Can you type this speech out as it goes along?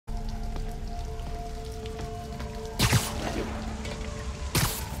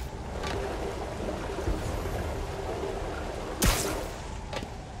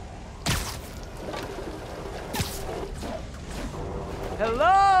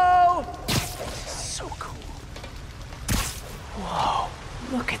so cool. Whoa,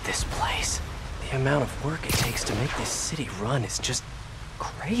 look at this place. The amount of work it takes to make this city run is just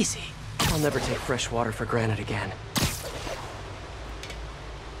crazy. I'll never take fresh water for granted again.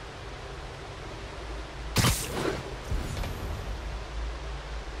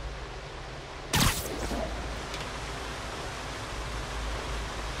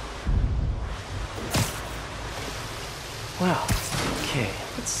 Wow, okay,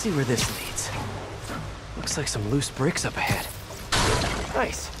 let's see where this leads. Looks like some loose bricks up ahead.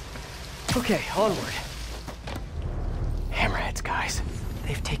 Nice. Okay, onward. Hammerheads, guys.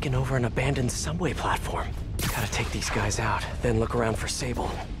 They've taken over an abandoned subway platform. Gotta take these guys out, then look around for Sable.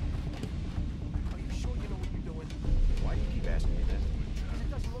 Are you sure you know what you're doing? Why do you keep asking me that? Because it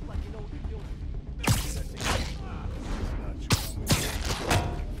doesn't look like you know what you're doing.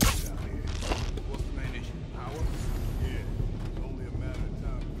 What's the main issue? Power? Yeah. It's only a matter of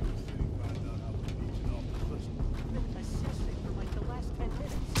time before the city finds out how we're leeching off the system. We've been assessing for like the last 10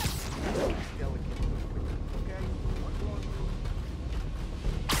 minutes. It's delicate. Okay? I'm going through.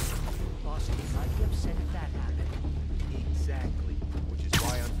 Boss, I'd be upset if that happened. Exactly. Which is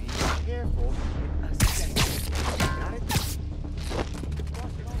why I'm being careful with assessing. Got it?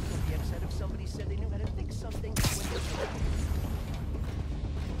 Boss would also be upset if somebody said they knew how to fix something when they didn't.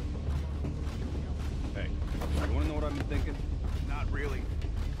 Hey, you wanna know what I've been thinking? Not really.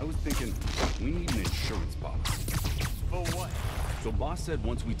 I was thinking, we need an insurance policy. For what? So boss said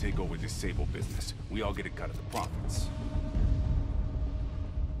once we take over this Sable business, we all get a cut of the profits.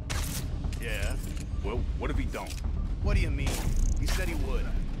 Yeah? Well, what if he don't? What do you mean? He said he would.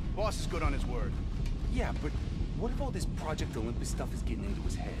 Boss is good on his word. Yeah, but what if all this Project Olympus stuff is getting into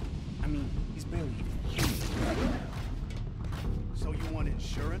his head? I mean, he's barely even human. So you want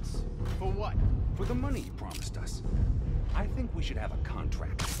insurance? For what? For the money he promised us. I think we should have a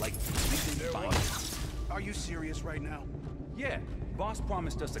contract, like Are you serious right now? Yeah, boss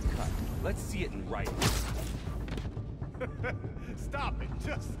promised us a cut. Let's see it in writing. Stop it.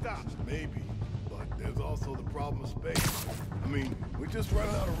 Just stop. Maybe, but there's also the problem of space. I mean, we're just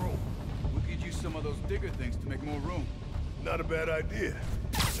running out of room. We could use some of those digger things to make more room. Not a bad idea.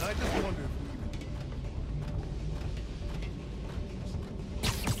 I just wonder if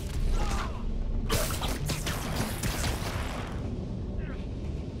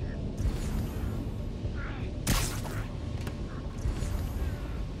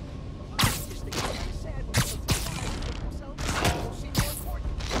Just think what I said. When people think themselves, they'll seem more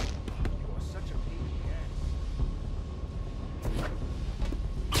important. You are such a pain in the ass.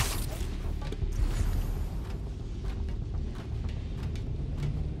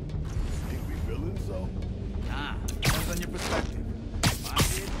 think we feeling so. Nah, depends on your perspective. My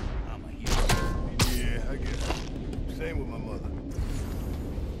kid, I'm a hero. Yeah, I guess. Same with my mother.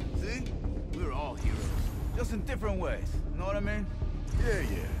 See? We're all heroes. Just in different ways. Know what I mean? Yeah.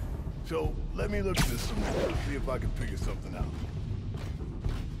 So, let me look at this some more, see if I can figure something out.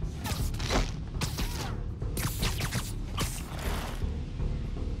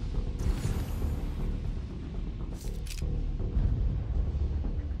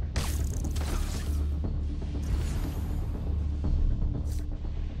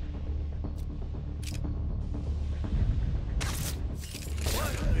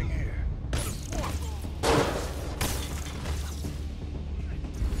 Nothing here.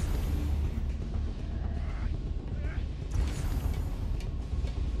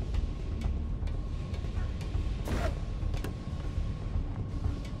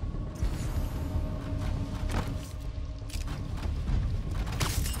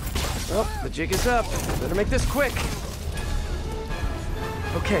 Oh, the jig is up. Better make this quick.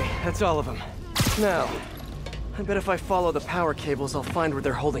 Okay, that's all of them. Now, I bet if I follow the power cables, I'll find where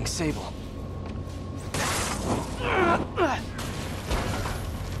they're holding Sable.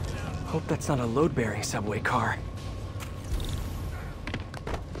 Hope that's not a load-bearing subway car.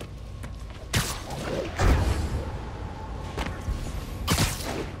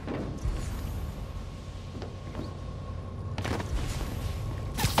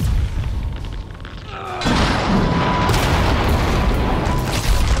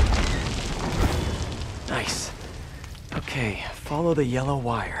 Nice. Okay, follow the yellow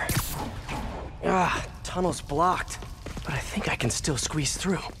wire. Ah, tunnel's blocked, but I think I can still squeeze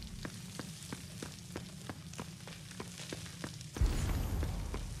through.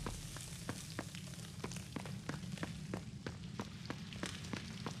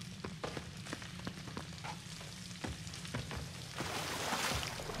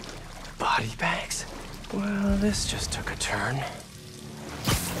 Body bags? Well, this just took a turn.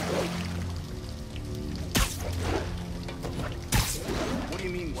 What do you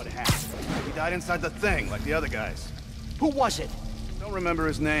mean, what happened? He died inside the thing, like the other guys. Who was it? Don't remember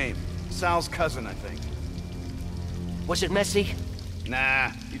his name. Sal's cousin, I think. Was it messy? Nah,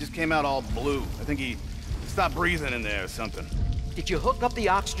 he just came out all blue. I think he stopped breathing in there or something. Did you hook up the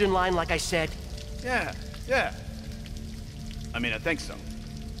oxygen line like I said? Yeah. I mean, I think so.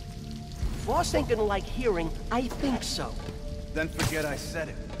 Boss ain't gonna like hearing, I think so. Then forget I said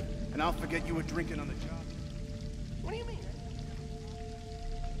it. And I'll forget you were drinking on the job. What do you mean?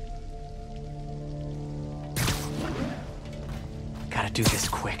 Gotta do this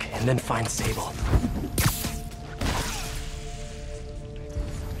quick, and then find Sable.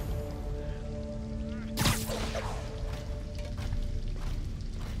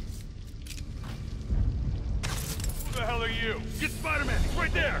 Who the hell are you? Get Spider-Man! He's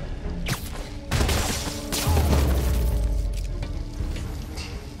right there!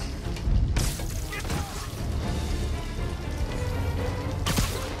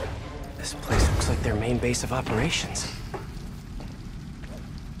 This place looks like their main base of operations.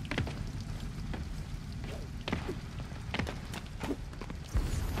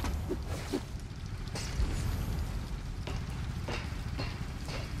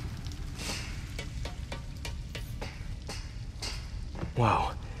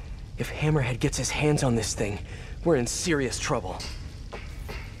 Wow. If Hammerhead gets his hands on this thing, we're in serious trouble.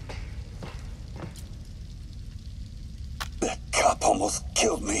 That cop almost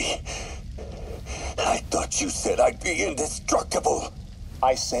killed me. I thought you said I'd be indestructible.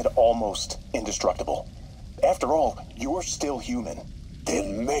 I said almost indestructible. After all, you're still human.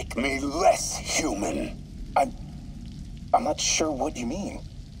 Then make me less human. I'm not sure what you mean.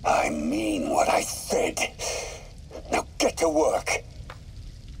 I mean what I said. Now get to work.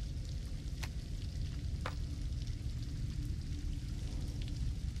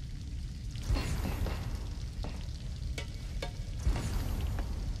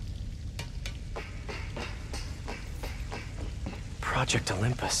 Project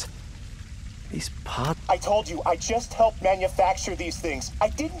Olympus. These pods... I told you, I just helped manufacture these things. I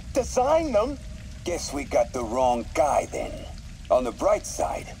didn't design them. Guess we got the wrong guy then. On the bright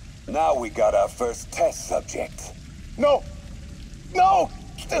side, now we got our first test subject. No! No!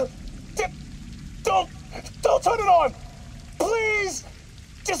 Don't turn it on! Please!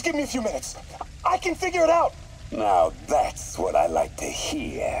 Just give me a few minutes. I can figure it out. Now that's what I like to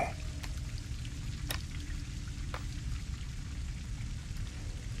hear.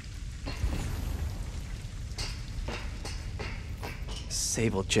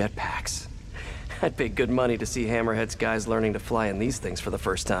 Sable jetpacks. I'd pay good money to see Hammerhead's guys learning to fly in these things for the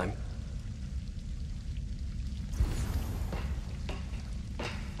first time.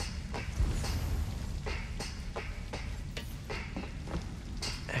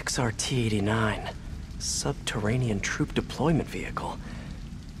 XRT-89. Subterranean Troop Deployment Vehicle.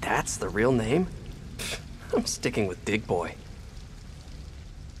 That's the real name? I'm sticking with Dig Boy.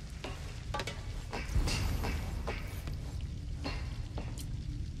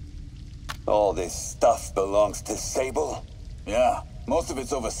 All this stuff belongs to Sable? Yeah, most of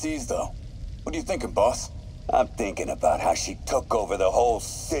it's overseas, though. What are you thinking, boss? I'm thinking about how she took over the whole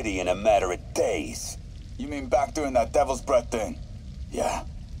city in a matter of days. You mean back during that Devil's Breath thing? Yeah,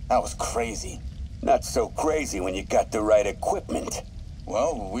 that was crazy. Not so crazy when you got the right equipment.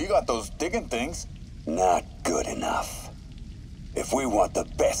 Well, we got those digging things. Not good enough. If we want the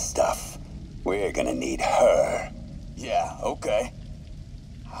best stuff, we're gonna need her. Yeah, okay.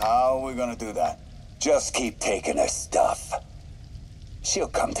 How are we gonna do that? Just keep taking her stuff. She'll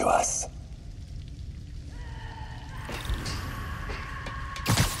come to us.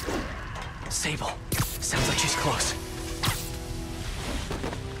 Sable. Sounds like she's close.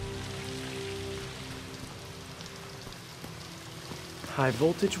 High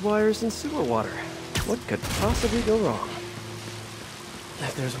voltage wires and sewer water. What could possibly go wrong?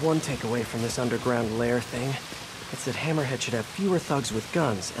 If there's one takeaway from this underground lair thing, it's that Hammerhead should have fewer thugs with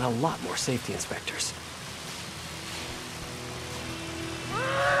guns and a lot more safety inspectors.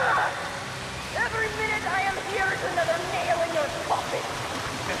 Every minute I am here is another nail in your coffin.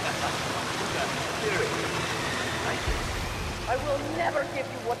 I will never give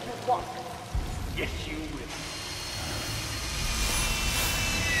you what you want. Yes, you will.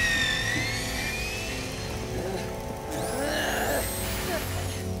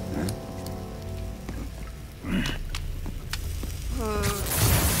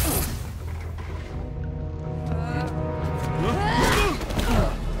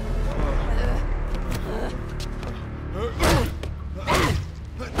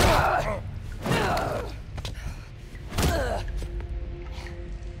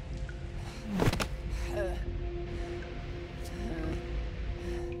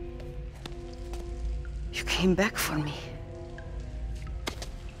 You came back for me.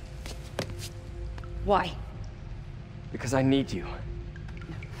 Why? Because I need you.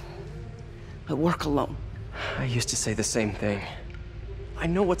 I work alone. I used to say the same thing. I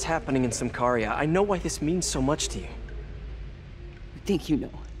know what's happening in Symkaria. I know why this means so much to you. You think you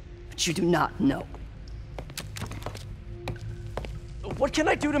know, but you do not know. What can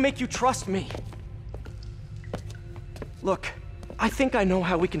I do to make you trust me? Look, I think I know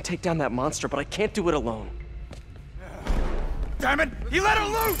how we can take down that monster, but I can't do it alone. Damn it! He let her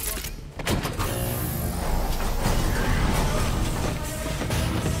loose!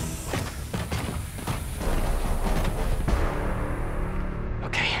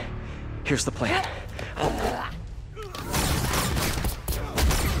 Okay, here's the plan.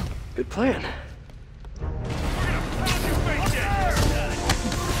 Good plan.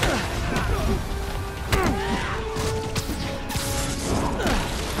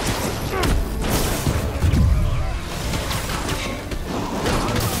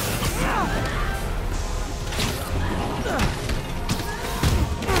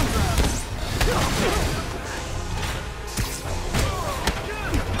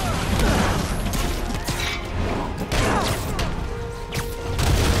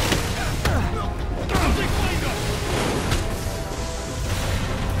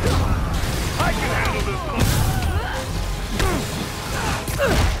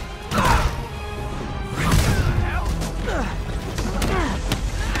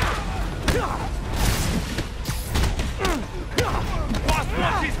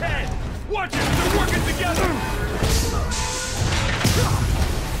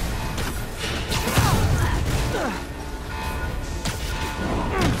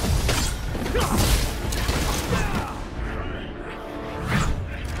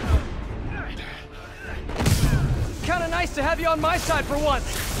 To have you on my side for once.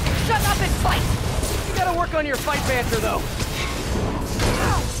 Shut up and fight! You gotta work on your fight banter, though.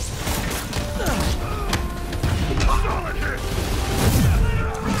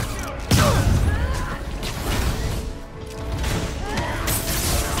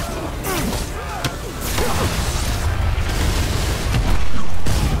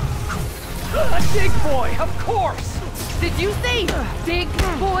 A dig boy, of course! Did you say dig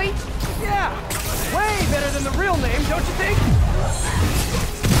boy? Yeah! Way better than the real name, don't you think?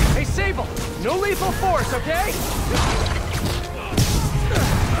 Hey, Sable, no lethal force, okay?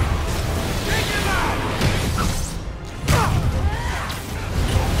 Take him out!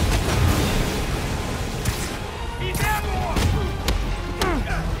 He's airborne!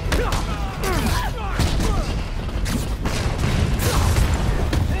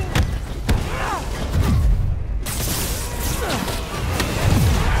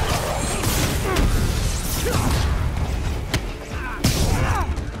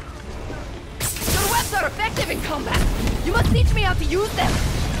 In combat. You must teach me how to use them.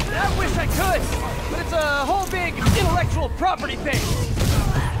 I wish I could, but it's a whole big intellectual property thing.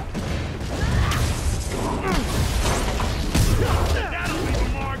 That'll leave a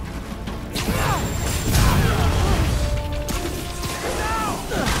mark.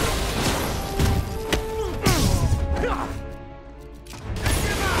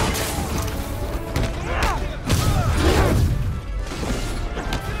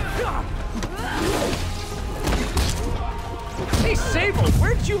 Hey, Sable,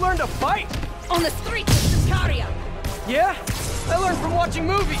 where did you learn to fight? On the streets of Symkaria. Yeah? I learned from watching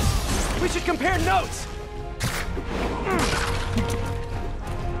movies. We should compare notes.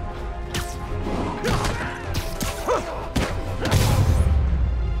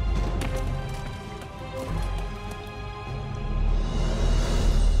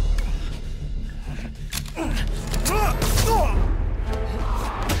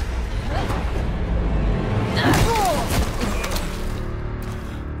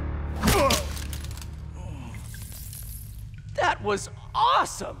 That was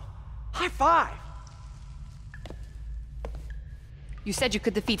awesome! High five! You said you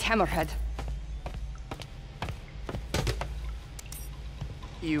could defeat Hammerhead.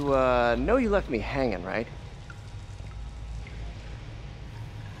 You, know you left me hanging, right?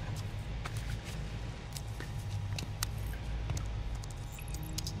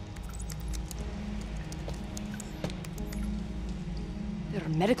 There are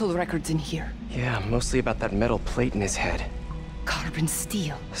medical records in here. Yeah, mostly about that metal plate in his head. Carbon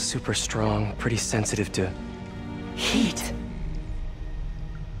steel. Super strong, pretty sensitive to heat.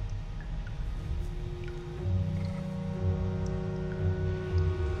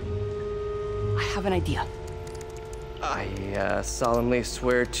 I have an idea. I, solemnly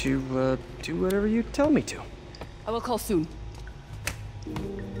swear to, do whatever you tell me to. I will call soon.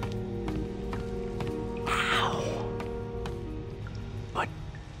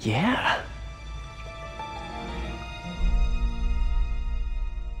 Yeah.